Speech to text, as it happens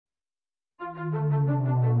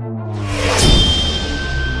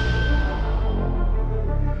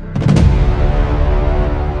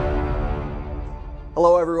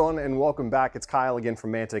welcome back. It's Kyle again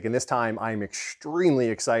from Mantic, and this time I am extremely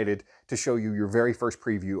excited to show you your very first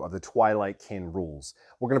preview of the Twilight kin rules.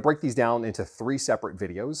 We're going to break these down into 3 separate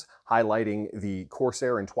videos, highlighting the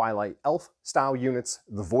Corsair and Twilight Elf style units,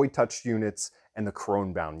 the Void Touch units, and the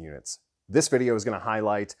Crone-bound units. This video is going to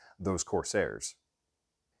highlight those Corsairs.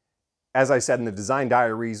 As I said in the design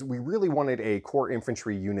diaries, we really wanted a core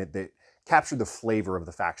infantry unit that captured the flavor of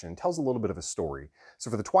the faction and tells a little bit of a story.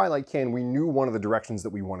 So for the Twilight kin, we knew one of the directions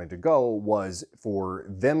that we wanted to go was for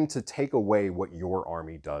them to take away what your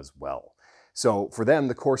army does well. So for them,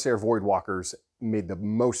 the Corsair Voidwalkers made the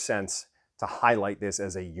most sense to highlight this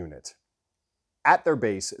as a unit. At their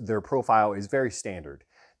base, their profile is very standard.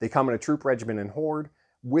 They come in a troop regiment and horde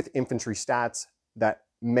with infantry stats, that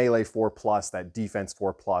melee 4+, that defense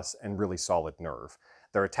 4+, and really solid nerve.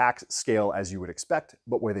 Their attacks scale as you would expect,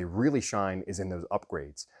 but where they really shine is in those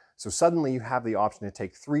upgrades. So suddenly you have the option to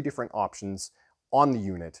take 3 different options on the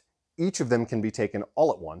unit. Each of them can be taken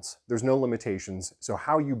all at once. There's no limitations, so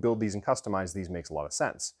how you build these and customize these makes a lot of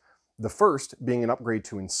sense. The first being an upgrade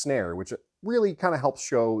to Ensnare, which really kind of helps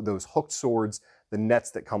show those hooked swords, the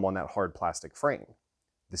nets that come on that hard plastic frame.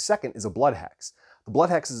 The second is a Blood Hex. The Blood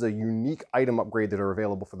Hex is a unique item upgrade that are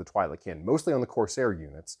available for the Twilight kin, mostly on the Corsair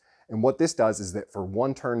units. And what this does is that for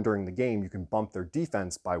 1 turn during the game, you can bump their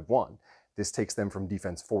defense by 1. This takes them from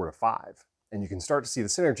defense 4 to 5. And you can start to see the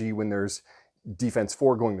synergy when there's defense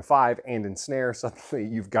 4 going to 5 and Ensnare, suddenly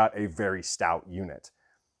you've got a very stout unit.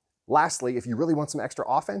 Lastly, if you really want some extra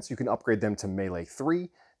offense, you can upgrade them to melee 3.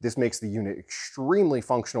 This makes the unit extremely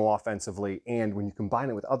functional offensively, and when you combine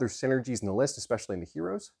it with other synergies in the list, especially in the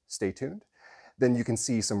heroes, stay tuned, then you can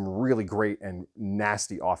see some really great and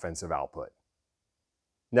nasty offensive output.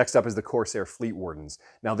 Next up is the Corsair Fleet Wardens.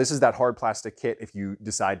 Now this is that hard plastic kit if you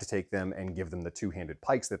decide to take them and give them the 2-handed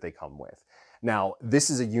pikes that they come with. Now this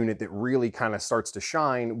is a unit that really kind of starts to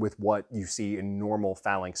shine with what you see in normal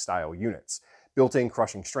phalanx style units. Built-in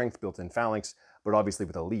crushing strength, built-in phalanx, but obviously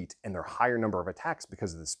with elite and their higher number of attacks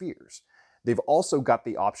because of the spears. They've also got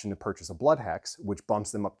the option to purchase a Blood Hex, which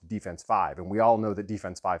bumps them up to defense 5, and we all know that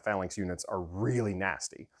defense 5 phalanx units are really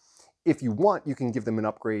nasty. If you want, you can give them an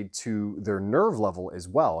upgrade to their nerve level as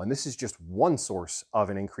well, and this is just one source of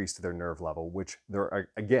an increase to their nerve level, which there are,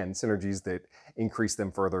 again, synergies that increase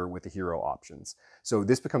them further with the hero options. So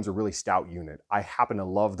this becomes a really stout unit. I happen to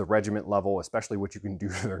love the regiment level, especially what you can do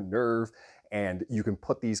to their nerve, and you can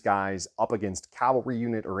put these guys up against cavalry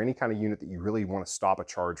unit or any kind of unit that you really want to stop a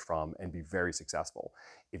charge from and be very successful.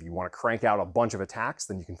 If you want to crank out a bunch of attacks,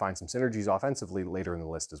 then you can find some synergies offensively later in the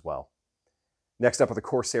list as well. Next up are the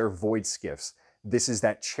Corsair Void Skiffs. This is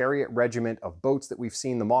that chariot regiment of boats that we've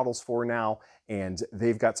seen the models for now, and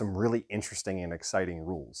they've got some really interesting and exciting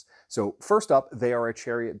rules. So first up, they are a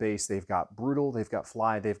chariot base. They've got brutal, they've got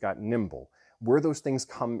fly, they've got nimble. Where those things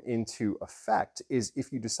come into effect is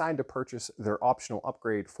if you decide to purchase their optional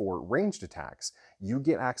upgrade for ranged attacks, you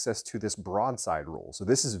get access to this broadside rule. So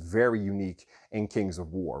this is very unique in Kings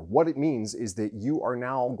of War. What it means is that you are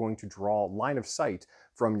now going to draw line of sight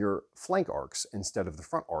from your flank arcs instead of the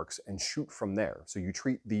front arcs and shoot from there. So you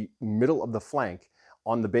treat the middle of the flank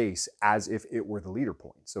on the base as if it were the leader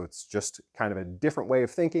point. So it's just kind of a different way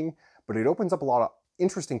of thinking, but it opens up a lot of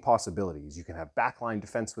interesting possibilities. You can have backline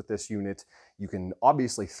defense with this unit. You can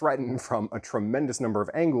obviously threaten from a tremendous number of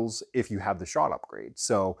angles if you have the shot upgrade.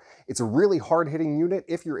 So it's a really hard-hitting unit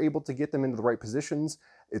if you're able to get them into the right positions.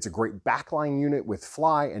 It's a great backline unit with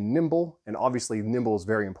fly and nimble, and obviously nimble is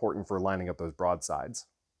very important for lining up those broadsides.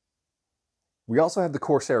 We also have the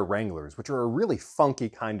Corsair Wranglers, which are a really funky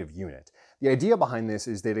kind of unit. The idea behind this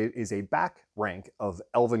is that it is a back rank of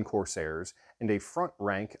Elven Corsairs and a front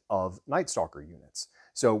rank of Night Stalker units.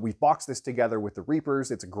 So we've boxed this together with the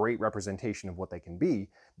Reapers. It's a great representation of what they can be.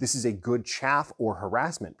 This is a good chaff or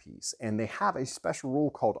harassment piece, and they have a special rule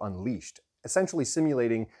called Unleashed, essentially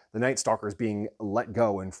simulating the Night Stalkers being let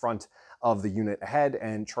go in front of the unit ahead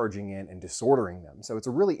and charging in and disordering them. So it's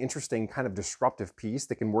a really interesting kind of disruptive piece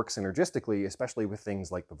that can work synergistically, especially with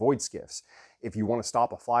things like the Void Skiffs. If you want to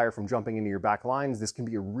stop a flyer from jumping into your back lines, this can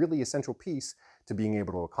be a really essential piece to being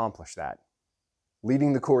able to accomplish that.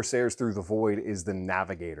 Leading the Corsairs through the Void is the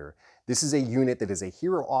Navigator. This is a unit that is a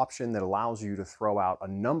hero option that allows you to throw out a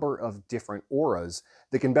number of different auras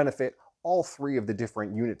that can benefit all 3 of the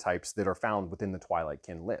different unit types that are found within the Twilight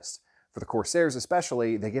kin list. For the Corsairs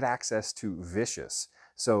especially, they get access to Vicious.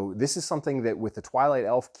 So this is something that with the Twilight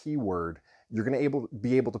Elf keyword, you're going to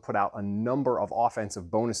be able to put out a number of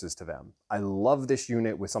offensive bonuses to them. I love this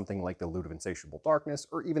unit with something like the Loot of Insatiable Darkness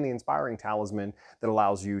or even the Inspiring Talisman that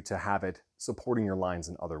allows you to have it supporting your lines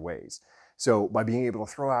in other ways. So by being able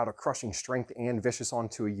to throw out a crushing strength and vicious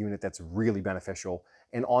onto a unit, that's really beneficial.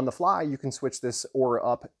 And on the fly, you can switch this aura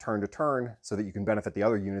up turn to turn so that you can benefit the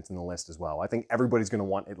other units in the list as well. I think everybody's going to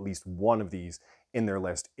want at least one of these in their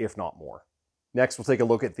list, if not more. Next, we'll take a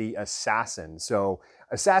look at the Assassin. So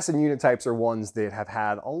Assassin unit types are ones that have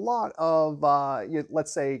had a lot of,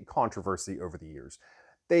 let's say, controversy over the years.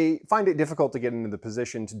 They find it difficult to get into the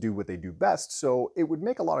position to do what they do best, so it would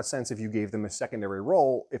make a lot of sense if you gave them a secondary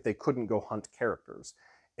role if they couldn't go hunt characters.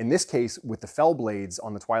 In this case, with the Fellblades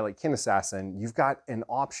on the Twilight Kin Assassin, you've got an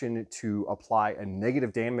option to apply a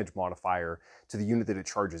negative damage modifier to the unit that it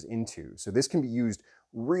charges into. So this can be used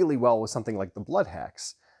really well with something like the Blood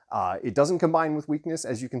Hex. It doesn't combine with weakness,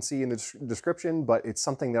 as you can see in the description, but it's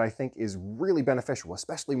something that I think is really beneficial,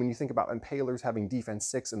 especially when you think about Impalers having defense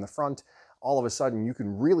 6 in the front. All of a sudden, you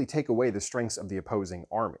can really take away the strengths of the opposing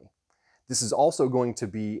army. This is also going to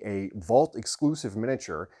be a Vault exclusive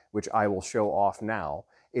miniature, which I will show off now.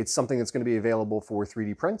 It's something that's going to be available for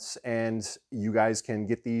 3D prints, and you guys can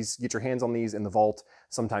get your hands on these in the Vault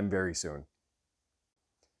sometime very soon.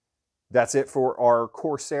 That's it for our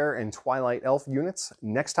Corsair and Twilight Elf units.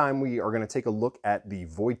 Next time we are going to take a look at the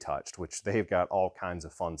Void Touched, which they've got all kinds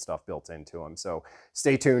of fun stuff built into them. So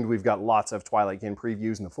stay tuned. We've got lots of Twilight Kin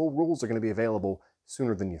previews, and the full rules are going to be available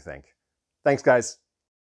sooner than you think. Thanks, guys.